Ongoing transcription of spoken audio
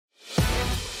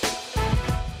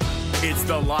It's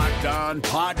the Locked On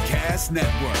Podcast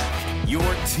Network, your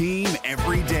team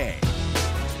every day.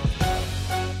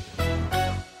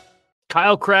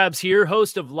 Kyle Krabs here,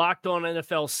 host of Locked On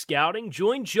NFL Scouting.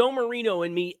 Join Joe Marino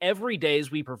and me every day as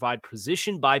we provide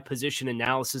position-by-position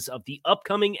analysis of the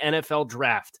upcoming NFL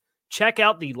Draft. Check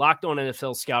out the Locked On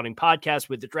NFL Scouting podcast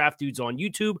with the Draft Dudes on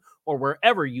YouTube or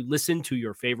wherever you listen to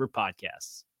your favorite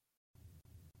podcasts.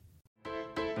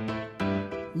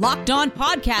 Locked On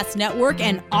Podcast Network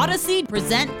and Odyssey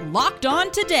present Locked On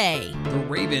Today. The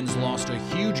Ravens lost a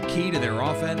huge key to their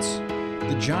offense.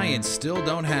 The Giants still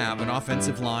don't have an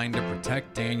offensive line to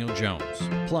protect Daniel Jones.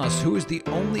 Plus, who is the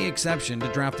only exception to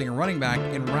drafting a running back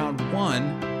in round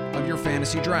 1 of your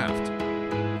fantasy draft?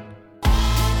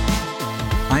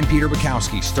 I'm Peter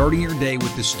Bukowski, starting your day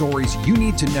with the stories you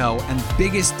need to know and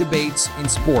biggest debates in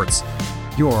sports.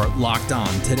 You're Locked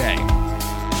On Today.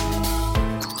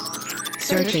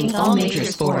 Searching all major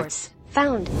sports.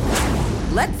 Found.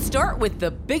 Let's start with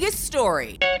the biggest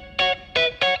story.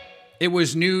 It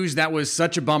was news that was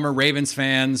such a bummer. Ravens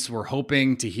fans were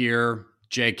hoping to hear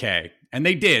JK, and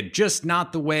they did, just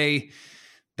not the way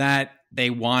that they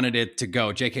wanted it to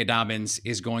go. J.K. Dobbins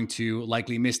is going to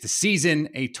likely miss the season,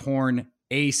 a torn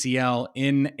ACL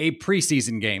in a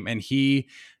preseason game, and he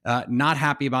not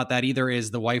happy about that either is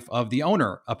the wife of the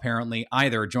owner, apparently,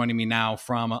 either. Joining me now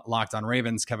from Locked On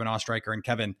Ravens, Kevin Ostreicher. And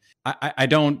Kevin, I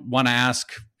don't want to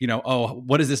ask,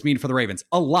 what does this mean for the Ravens?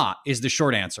 A lot is the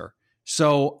short answer.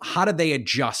 So how did they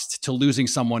adjust to losing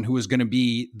someone who is going to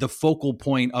be the focal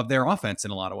point of their offense in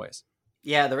a lot of ways?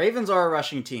 Yeah, the Ravens are a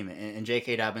rushing team, and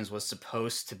J.K. Dobbins was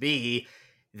supposed to be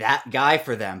that guy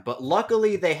for them. But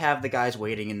luckily, they have the guys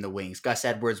waiting in the wings. Gus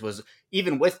Edwards was,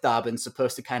 even with Dobbins,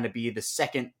 supposed to kind of be the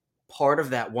second part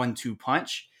of that 1-2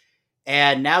 punch.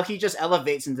 And now he just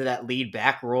elevates into that lead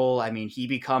back role. I mean, he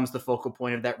becomes the focal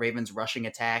point of that Ravens rushing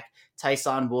attack.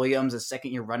 Tyson Williams, a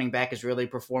second-year running back, has really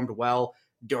performed well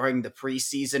during the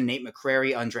preseason. Nate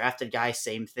McCrary, undrafted guy,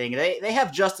 same thing. They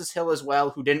have Justice Hill as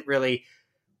well, who didn't really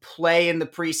play in the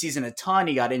preseason a ton.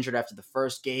 He got injured after the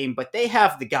first game, but they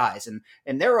have the guys, and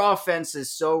their offense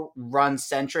is so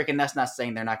run-centric, and that's not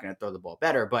saying they're not going to throw the ball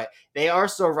better, but they are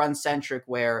so run-centric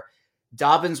where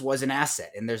Dobbins was an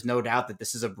asset, and there's no doubt that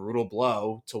this is a brutal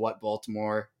blow to what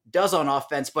Baltimore does on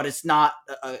offense, but it's not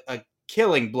a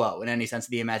killing blow in any sense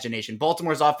of the imagination.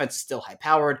 Baltimore's offense is still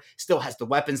high-powered, still has the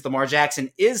weapons. Lamar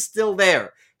Jackson is still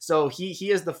there. So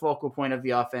he is the focal point of the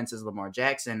offense as Lamar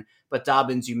Jackson. But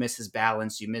Dobbins, you miss his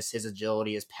balance, you miss his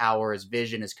agility, his power, his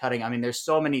vision, his cutting. I mean, there's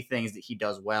so many things that he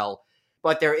does well.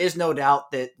 But there is no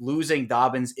doubt that losing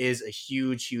Dobbins is a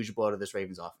huge, huge blow to this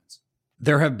Ravens offense.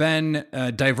 There have been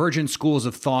divergent schools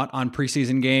of thought on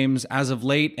preseason games as of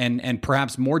late, and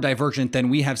perhaps more divergent than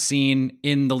we have seen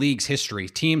in the league's history.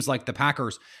 Teams like the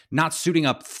Packers not suiting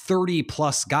up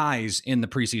 30-plus guys in the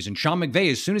preseason. Sean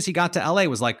McVay, as soon as he got to L.A.,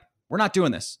 was like, we're not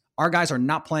doing this. Our guys are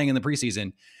not playing in the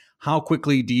preseason. How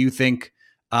quickly do you think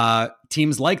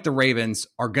teams like the Ravens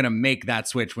are going to make that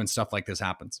switch when stuff like this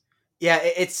happens? Yeah,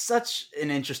 it's such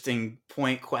an interesting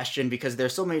question because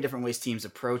there's so many different ways teams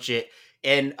approach it.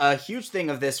 And a huge thing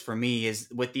of this for me is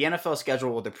with the NFL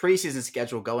schedule, with the preseason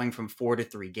schedule going from 4 to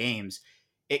 3 games,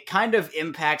 it kind of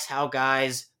impacts how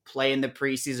guys play in the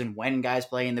preseason, when guys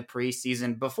play in the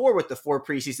preseason. Before, with the 4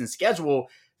 preseason schedule,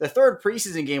 the third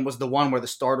preseason game was the one where the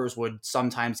starters would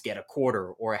sometimes get a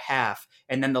quarter or a half.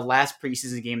 And then the last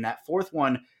preseason game, that fourth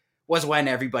one, was when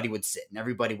everybody would sit and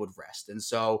everybody would rest. And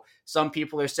so some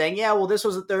people are saying, yeah, well, this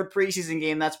was the third preseason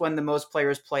game. That's when the most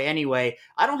players play anyway.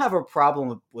 I don't have a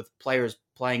problem with players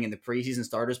playing in the preseason,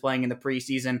 starters playing in the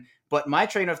preseason. But my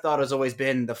train of thought has always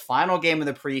been the final game of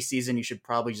the preseason, you should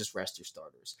probably just rest your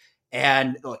starters.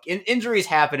 And look, injuries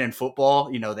happen in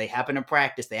football. They happen in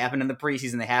practice. They happen in the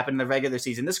preseason. They happen in the regular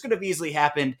season. This could have easily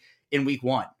happened in week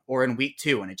 1 or in week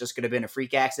 2, and it just could have been a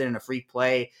freak accident, a freak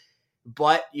play.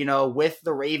 But, with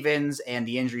the Ravens and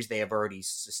the injuries they have already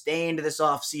sustained this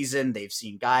offseason, they've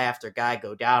seen guy after guy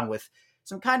go down with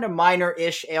some kind of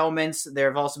minor-ish ailments. There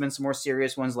have also been some more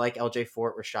serious ones like LJ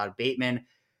Fort, Rashad Bateman.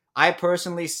 I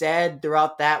personally said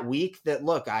throughout that week that,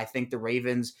 look, I think the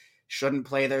Ravens shouldn't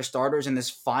play their starters in this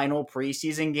final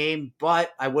preseason game,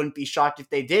 but I wouldn't be shocked if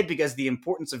they did because the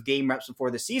importance of game reps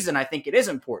before the season, I think it is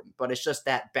important, but it's just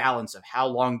that balance of how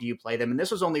long do you play them? And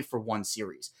this was only for 1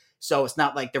 series. So it's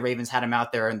not like the Ravens had him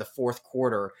out there in the fourth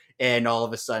quarter and all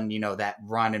of a sudden, that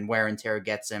run and wear and tear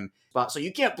gets him. But so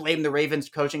you can't blame the Ravens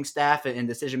coaching staff and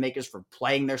decision makers for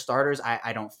playing their starters.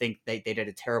 I don't think they did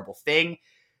a terrible thing,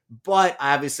 but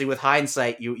obviously with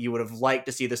hindsight, you would have liked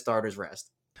to see the starters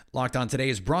rest. Locked On Today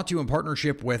is brought to you in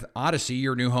partnership with Odyssey,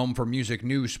 your new home for music,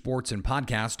 news, sports, and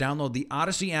podcasts. Download the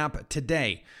Odyssey app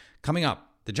today. Coming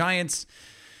up, The Giants,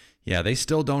 yeah, they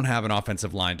still don't have an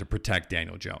offensive line to protect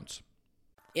Daniel Jones.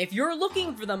 If you're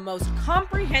looking for the most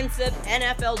comprehensive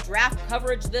NFL draft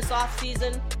coverage this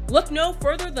offseason, look no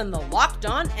further than the Locked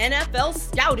On NFL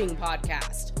Scouting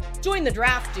Podcast. Join the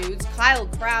draft dudes, Kyle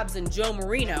Krabs and Joe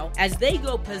Marino, as they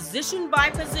go position by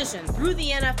position through the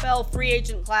NFL free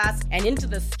agent class and into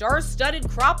the star-studded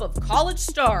crop of college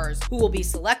stars who will be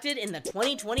selected in the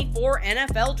 2024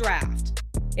 NFL Draft.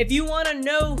 If you want to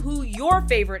know who your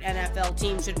favorite NFL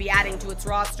team should be adding to its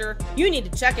roster, you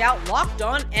need to check out Locked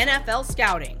On NFL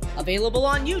Scouting, available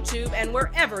on YouTube and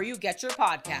wherever you get your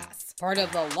podcasts. Part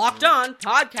of the Locked On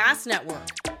Podcast Network,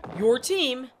 your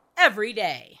team every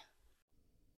day.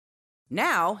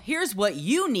 Now, here's what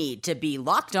you need to be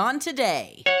locked on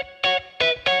today.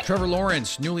 Trevor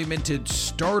Lawrence, newly minted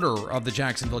starter of the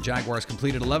Jacksonville Jaguars,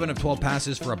 completed 11 of 12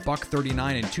 passes for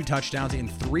 $139 and 2 touchdowns in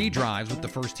 3 drives with the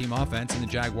first-team offense in the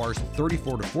Jaguars'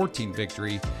 34-14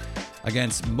 victory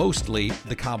against mostly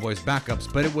the Cowboys'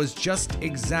 backups, but it was just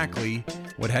exactly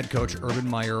what head coach Urban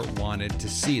Meyer wanted to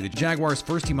see. The Jaguars'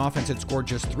 first-team offense had scored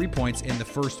just 3 points in the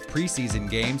first preseason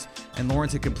games, and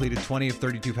Lawrence had completed 20 of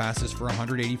 32 passes for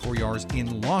 184 yards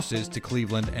in losses to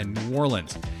Cleveland and New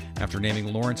Orleans. After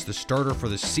naming Lawrence the starter for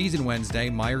the season Wednesday,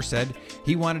 Meyer said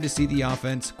he wanted to see the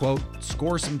offense, quote,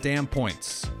 score some damn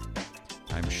points.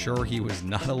 I'm sure he was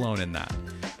not alone in that.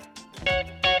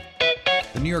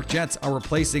 The New York Jets are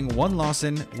replacing one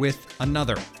Lawson with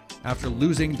another. After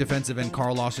losing defensive end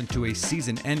Carl Lawson to a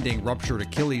season-ending ruptured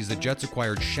Achilles, the Jets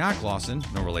acquired Shaq Lawson,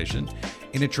 no relation,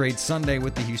 in a trade Sunday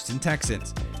with the Houston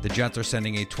Texans. The Jets are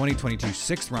sending a 2022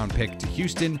 6th-round pick to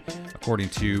Houston. According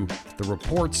to the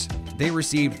reports, they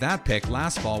received that pick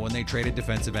last fall when they traded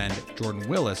defensive end Jordan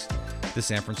Willis to the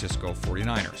San Francisco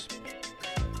 49ers.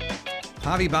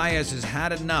 Javi Baez has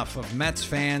had enough of Mets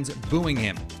fans booing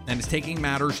him and is taking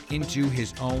matters into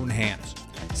his own hands.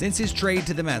 Since his trade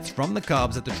to the Mets from the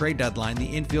Cubs at the trade deadline, the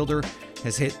infielder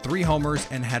has hit 3 homers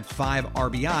and had 5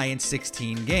 RBI in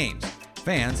 16 games.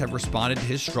 Fans have responded to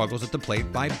his struggles at the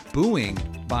plate by booing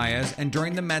Baez, and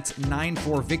during the Mets'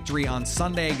 9-4 victory on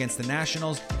Sunday against the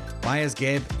Nationals, Baez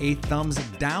gave a thumbs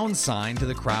down sign to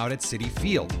the crowd at Citi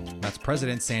Field. Mets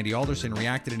president Sandy Alderson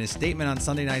reacted in a statement on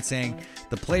Sunday night saying,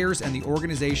 "The players and the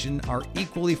organization are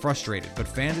equally frustrated, but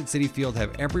fans at Citi Field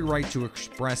have every right to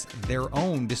express their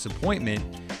own disappointment.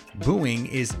 Booing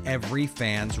is every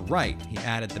fan's right." He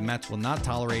added, "The Mets will not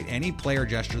tolerate any player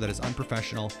gesture that is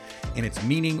unprofessional in its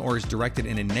meaning or is directed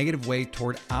in a negative way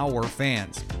toward our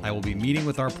fans. I will be meeting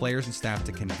with our players and staff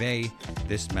to convey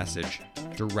this message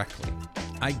directly."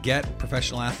 I get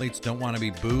professional athletes don't want to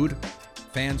be booed.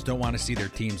 Fans don't want to see their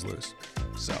teams lose.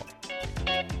 So,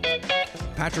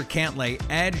 Patrick Cantlay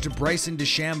edged Bryson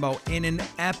DeChambeau in an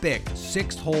epic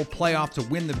 6-hole playoff to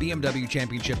win the BMW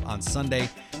Championship on Sunday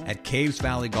at Caves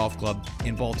Valley Golf Club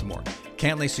in Baltimore.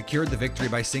 Cantlay secured the victory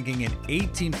by sinking an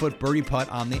 18-foot birdie putt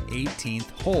on the 18th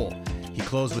hole. He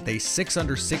closed with a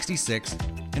 6-under 66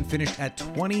 and finished at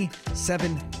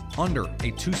 27 under,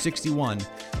 a 261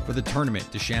 for the tournament.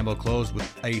 DeChambeau closed with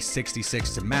a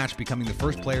 66 to match, becoming the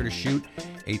first player to shoot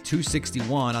a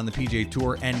 261 on the PGA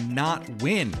Tour and not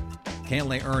win.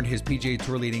 Cantlay earned his PGA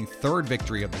Tour leading 3rd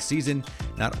victory of the season.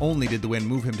 Not only did the win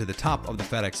move him to the top of the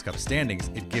FedEx Cup standings,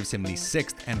 it gives him the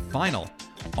 6th and final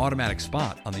automatic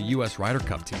spot on the U.S. Ryder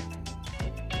Cup team.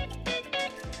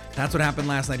 That's what happened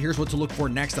last night. Here's what to look for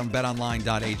next on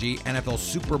betonline.ag. NFL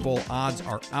Super Bowl odds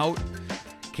are out.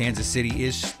 Kansas City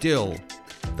is still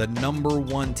the number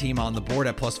 1 team on the board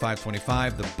at plus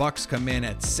 525. The Bucs come in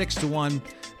at 6-1.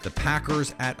 The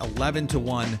Packers at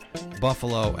 11-1.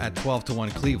 Buffalo at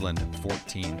 12-1. Cleveland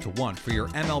 14-1. For your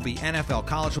MLB, NFL,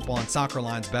 college football, and soccer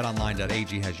lines,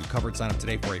 betonline.ag has you covered. Sign up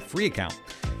today for a free account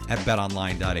at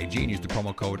betonline.ag and use the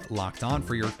promo code LOCKEDON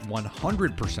for your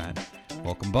 100%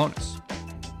 welcome bonus.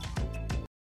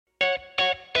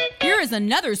 Here is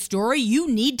another story you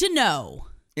need to know.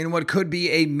 In what could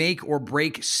be a make or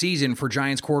break season for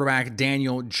Giants quarterback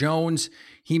Daniel Jones,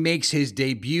 he makes his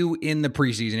debut in the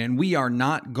preseason, and we are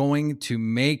not going to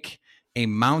make a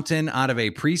mountain out of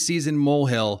a preseason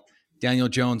molehill. Daniel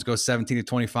Jones goes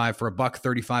 17-25 for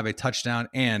 $135, a touchdown,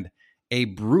 and a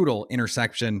brutal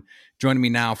interception. Joining me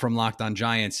now from Locked On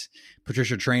Giants,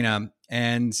 Patricia Traina.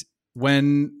 And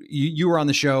when you were on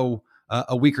the show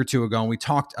a week or two ago, and we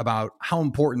talked about how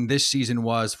important this season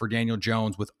was for Daniel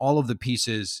Jones with all of the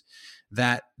pieces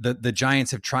that the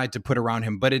Giants have tried to put around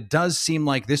him. But it does seem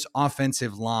like this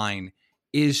offensive line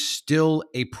is still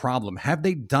a problem. Have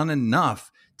they done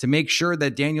enough to make sure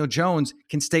that Daniel Jones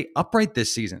can stay upright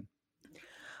this season?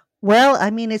 Well, I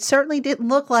mean, it certainly didn't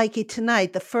look like it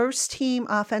tonight. The first team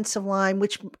offensive line,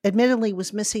 which admittedly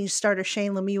was missing starter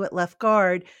Shane Lemieux at left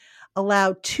guard,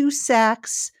 allowed 2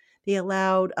 sacks. They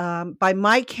allowed, by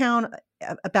my count,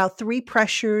 about 3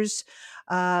 pressures.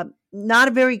 Not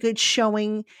a very good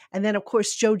showing. And then, of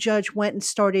course, Joe Judge went and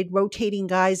started rotating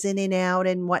guys in and out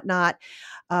and whatnot.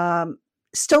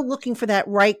 Still looking for that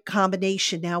right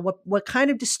combination. Now, what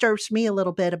kind of disturbs me a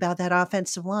little bit about that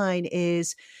offensive line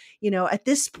is, at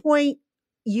this point,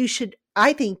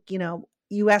 I think,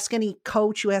 you ask any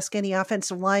coach, you ask any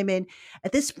offensive lineman,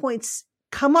 at this point,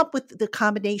 come up with the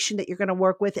combination that you're going to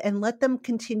work with and let them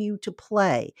continue to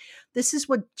play. This is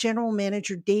what General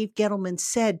Manager Dave Gettleman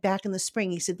said back in the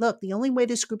spring. He said, look, the only way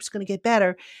this group's going to get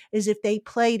better is if they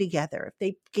play together, if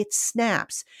they get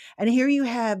snaps. And here you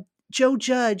have Joe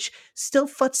Judge still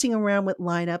futzing around with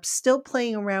lineups, still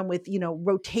playing around with,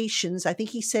 rotations. I think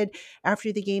he said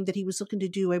after the game that he was looking to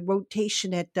do a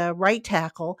rotation at right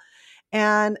tackle.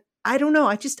 And I don't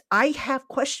know. I have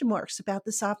question marks about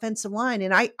this offensive line.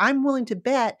 And I'm willing to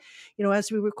bet,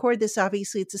 as we record this,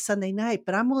 obviously it's a Sunday night,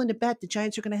 but I'm willing to bet the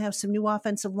Giants are going to have some new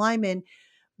offensive linemen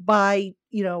by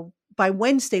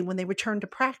Wednesday when they return to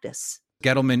practice.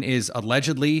 Gettleman is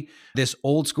allegedly this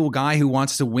old school guy who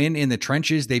wants to win in the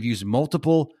trenches. They've used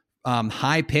multiple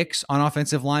high picks on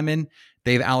offensive linemen.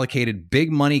 They've allocated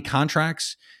big money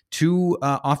contracts to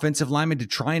offensive linemen to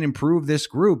try and improve this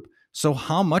group. So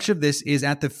how much of this is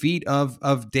at the feet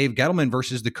of Dave Gettleman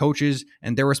versus the coaches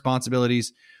and their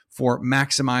responsibilities for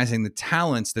maximizing the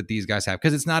talents that these guys have?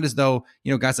 Because it's not as though,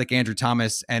 guys like Andrew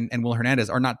Thomas and Will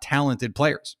Hernandez are not talented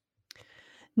players.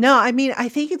 No, I mean, I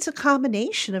think it's a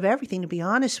combination of everything, to be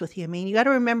honest with you. I mean, you got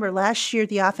to remember last year,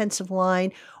 the offensive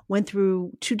line went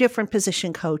through 2 different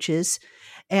position coaches.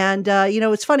 And,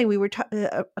 it's funny. We were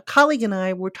a colleague and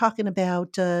I were talking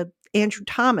about Andrew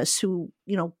Thomas, who,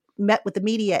 met with the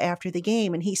media after the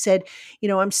game. And he said,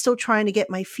 I'm still trying to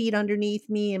get my feet underneath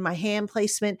me and my hand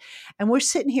placement. And we're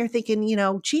sitting here thinking,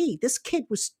 gee, this kid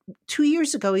was 2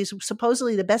 years ago. He's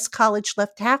supposedly the best college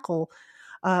left tackle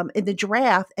in the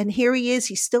draft. And here he is.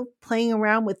 He's still playing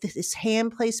around with his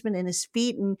hand placement and his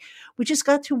feet. And we just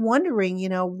got to wondering,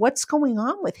 what's going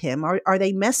on with him? Are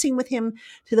they messing with him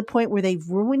to the point where they've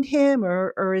ruined him,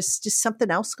 or is just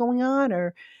something else going on?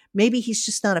 Or maybe he's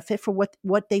just not a fit for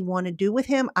what they want to do with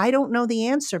him. I don't know the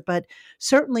answer, but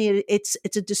certainly it's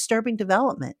a disturbing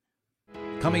development.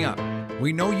 Coming up,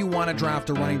 we know you want to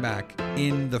draft a running back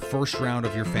in the first round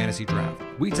of your fantasy draft.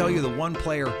 We tell you the one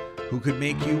player who could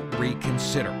make you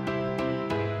reconsider.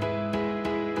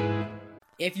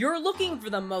 If you're looking for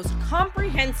the most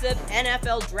comprehensive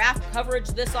NFL draft coverage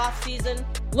this offseason,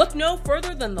 look no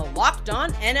further than the Locked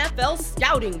On NFL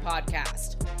Scouting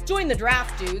Podcast. Join the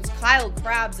draft dudes, Kyle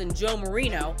Krabs and Joe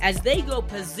Marino, as they go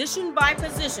position by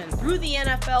position through the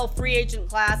NFL free agent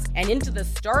class and into the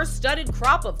star-studded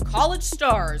crop of college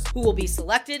stars who will be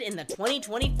selected in the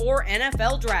 2024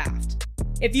 NFL Draft.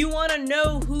 If you want to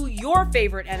know who your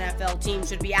favorite NFL team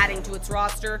should be adding to its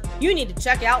roster, you need to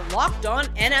check out Locked On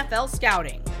NFL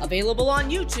Scouting, available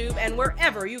on YouTube and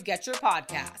wherever you get your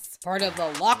podcasts. Part of the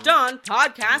Locked On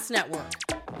Podcast Network,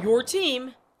 your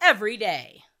team every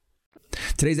day.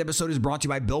 Today's episode is brought to you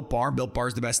by Built Bar. Built Bar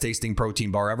is the best tasting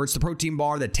protein bar ever. It's the protein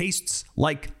bar that tastes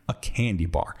like a candy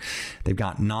bar. They've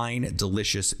got 9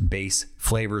 delicious base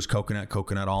flavors: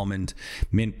 coconut almond,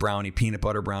 mint brownie, peanut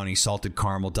butter brownie, salted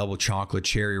caramel, double chocolate,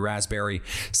 cherry, raspberry.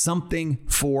 Something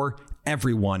for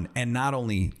everyone. And not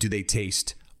only do they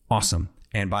taste awesome,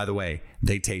 and by the way,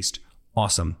 they taste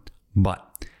awesome,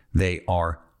 but they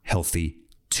are healthy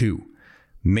too.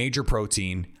 Major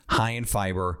protein, high in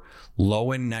fiber,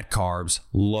 low in net carbs,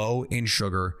 low in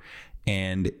sugar,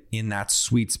 and in that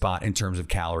sweet spot in terms of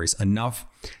calories. Enough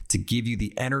to give you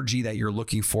the energy that you're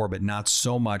looking for, but not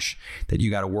so much that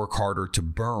you got to work harder to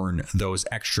burn those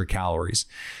extra calories.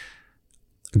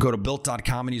 Go to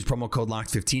Built.com and use promo code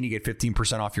LOCKED15. You get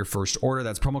 15% off your first order.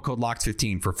 That's promo code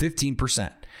LOCKED15 for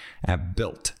 15% at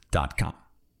Built.com.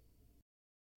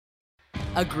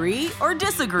 Agree or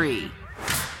disagree?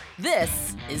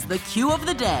 This is the cue of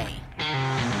the day.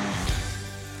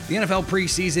 The NFL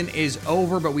preseason is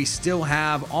over, but we still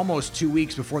have almost 2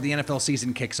 weeks before the NFL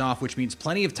season kicks off, which means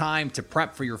plenty of time to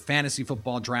prep for your fantasy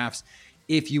football drafts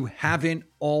if you haven't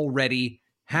already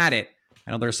had it.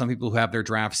 I know there are some people who have their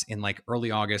drafts in like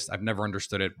early August. I've never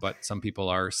understood it, but some people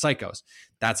are psychos.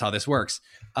 That's how this works.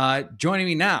 Joining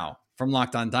me now from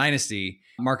Locked On Dynasty,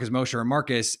 Marcus Mosher. And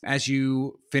Marcus, as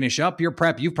you finish up your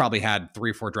prep, you've probably had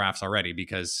 3 or 4 drafts already,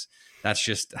 because that's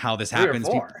just how this happens.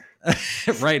 3 or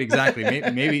 4. Right, exactly.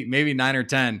 maybe 9 or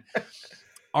 10.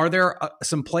 Are there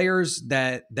some players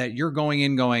that you're going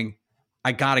in going,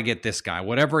 I got to get this guy.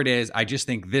 Whatever it is, I just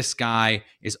think this guy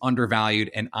is undervalued.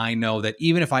 And I know that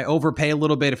even if I overpay a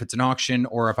little bit, if it's an auction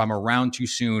or if I'm around too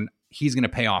soon, he's going to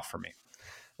pay off for me.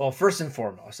 Well, first and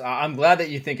foremost, I'm glad that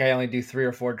you think I only do 3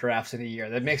 or 4 drafts in a year.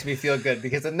 That makes me feel good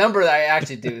because the number that I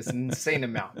actually do is an insane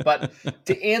amount. But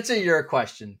to answer your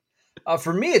question,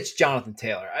 for me, it's Jonathan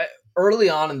Taylor. Early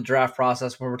on in the draft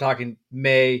process, when we're talking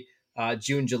May,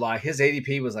 June, July, his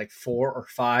ADP was like 4 or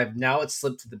 5. Now it's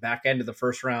slipped to the back end of the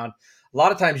first round. A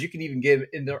lot of times you can even get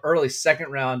in the early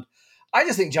second round. I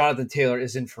just think Jonathan Taylor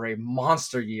is in for a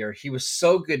monster year. He was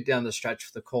so good down the stretch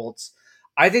for the Colts.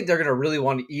 I think they're going to really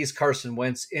want to ease Carson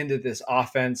Wentz into this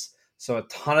offense. So a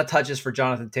ton of touches for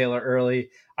Jonathan Taylor early.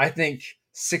 I think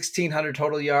 1,600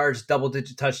 total yards,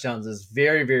 double-digit touchdowns is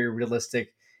very, very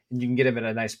realistic, and you can get him at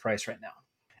a nice price right now.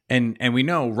 And we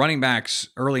know running backs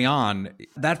early on,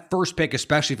 that first pick,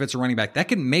 especially if it's a running back, that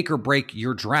can make or break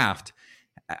your draft.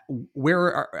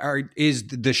 Where is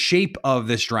the shape of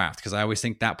this draft? Because I always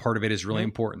think that part of it is really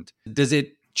important. Does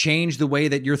it change the way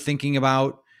that you're thinking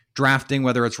about drafting,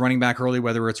 whether it's running back early,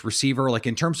 whether it's receiver? Like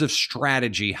in terms of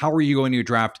strategy, how are you going to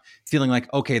draft feeling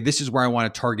like, okay, this is where I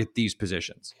want to target these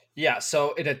positions? Yeah,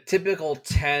 so in a typical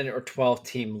 10 or 12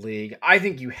 team league, I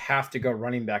think you have to go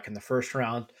running back in the first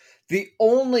round. The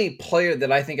only player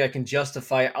that I think I can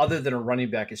justify other than a running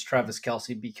back is Travis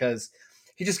Kelce, because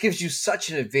he just gives you such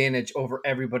an advantage over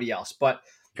everybody else. But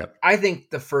I think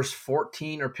the first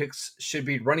 14 or picks should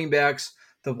be running backs.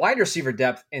 The wide receiver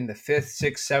depth in the 5th,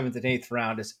 6th, 7th, and 8th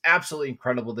round is absolutely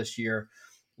incredible this year.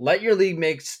 Let your league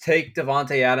mates take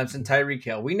Devontae Adams and Tyreek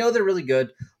Hill. We know they're really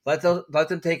good. Let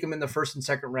them take them in the 1st and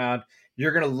 2nd round.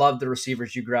 You're going to love the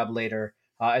receivers you grab later,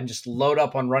 and just load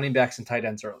up on running backs and tight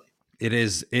ends early. It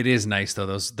is nice though.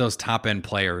 Those top end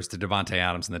players, the Devontae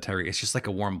Adams and the Tyreek, it's just like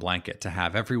a warm blanket to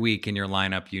have every week in your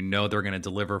lineup. You know they're going to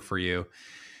deliver for you.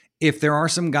 If there are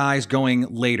some guys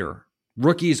going later,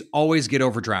 rookies always get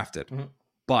overdrafted,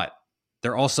 but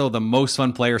they're also the most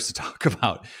fun players to talk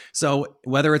about. So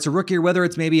whether it's a rookie or whether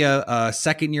it's maybe a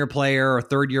second-year player or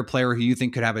third-year player who you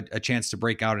think could have a chance to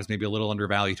break out as maybe a little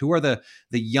undervalued, who are the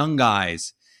young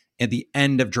guys at the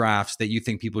end of drafts that you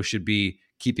think people should be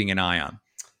keeping an eye on?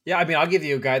 Yeah, I mean, I'll give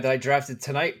you a guy that I drafted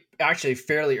tonight, actually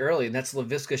fairly early, and that's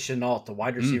Laviska Shenault, the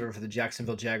wide receiver for the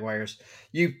Jacksonville Jaguars.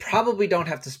 You probably don't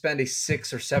have to spend a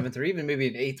 6th or 7th or even maybe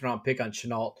an 8th round pick on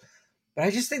Shenault. But I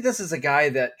just think this is a guy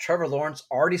that Trevor Lawrence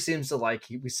already seems to like.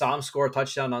 We saw him score a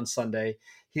touchdown on Sunday.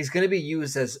 He's going to be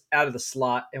used as out of the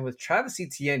slot. And with Travis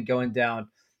Etienne going down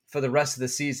for the rest of the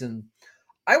season,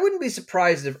 I wouldn't be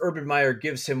surprised if Urban Meyer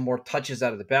gives him more touches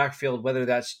out of the backfield, whether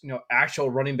that's actual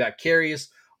running back carries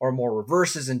or more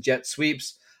reverses and jet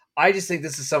sweeps. I just think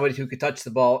this is somebody who could touch the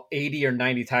ball 80 or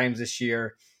 90 times this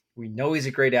year. We know he's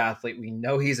a great athlete. We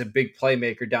know he's a big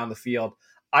playmaker down the field.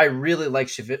 I really like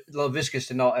Laviska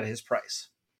Shenault at his price.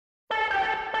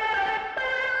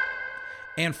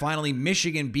 And finally,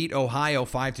 Michigan beat Ohio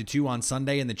 5-2 on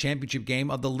Sunday in the championship game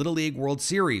of the Little League World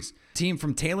Series. Team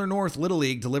from Taylor North Little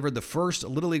League delivered the first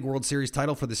Little League World Series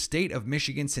title for the state of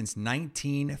Michigan since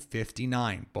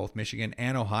 1959. Both Michigan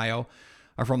and Ohio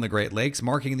are from the Great Lakes,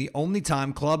 marking the only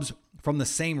time clubs from the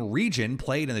same region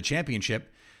played in the championship.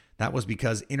 That was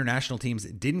because international teams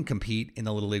didn't compete in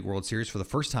the Little League World Series for the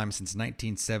first time since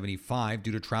 1975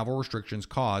 due to travel restrictions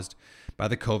caused by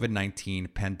the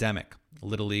COVID-19 pandemic.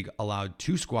 Little League allowed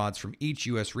 2 squads from each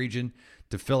U.S. region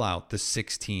to fill out the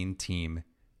 16-team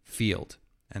field.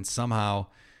 And somehow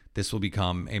this will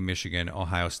become a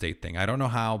Michigan-Ohio State thing. I don't know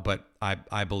how, but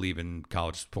I believe in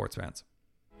college sports fans.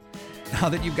 Now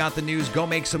that you've got the news, go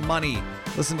make some money.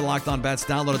 Listen to Locked On Bets.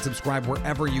 Download and subscribe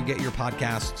wherever you get your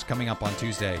podcasts. Coming up on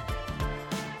Tuesday,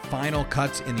 final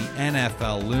cuts in the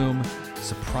NFL loom.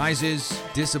 Surprises,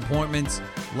 disappointments,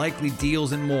 likely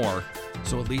deals, and more.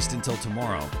 So at least until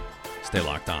tomorrow, stay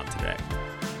locked on today.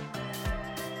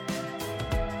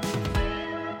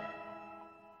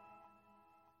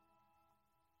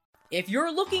 If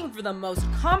you're looking for the most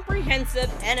comprehensive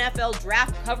NFL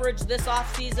draft coverage this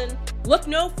offseason, look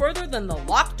no further than the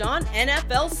Locked On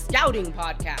NFL Scouting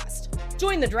Podcast.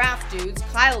 Join the draft dudes,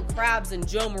 Kyle Krabs and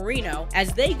Joe Marino,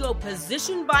 as they go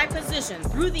position by position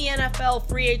through the NFL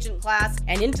free agent class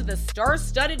and into the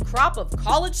star-studded crop of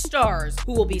college stars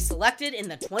who will be selected in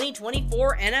the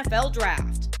 2024 NFL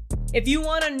Draft. If you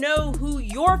want to know who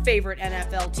your favorite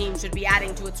NFL team should be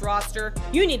adding to its roster,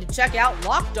 you need to check out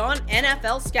Locked On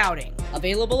NFL Scouting,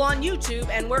 available on YouTube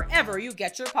and wherever you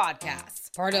get your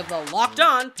podcasts. Part of the Locked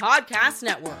On Podcast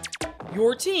Network,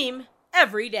 your team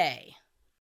every day.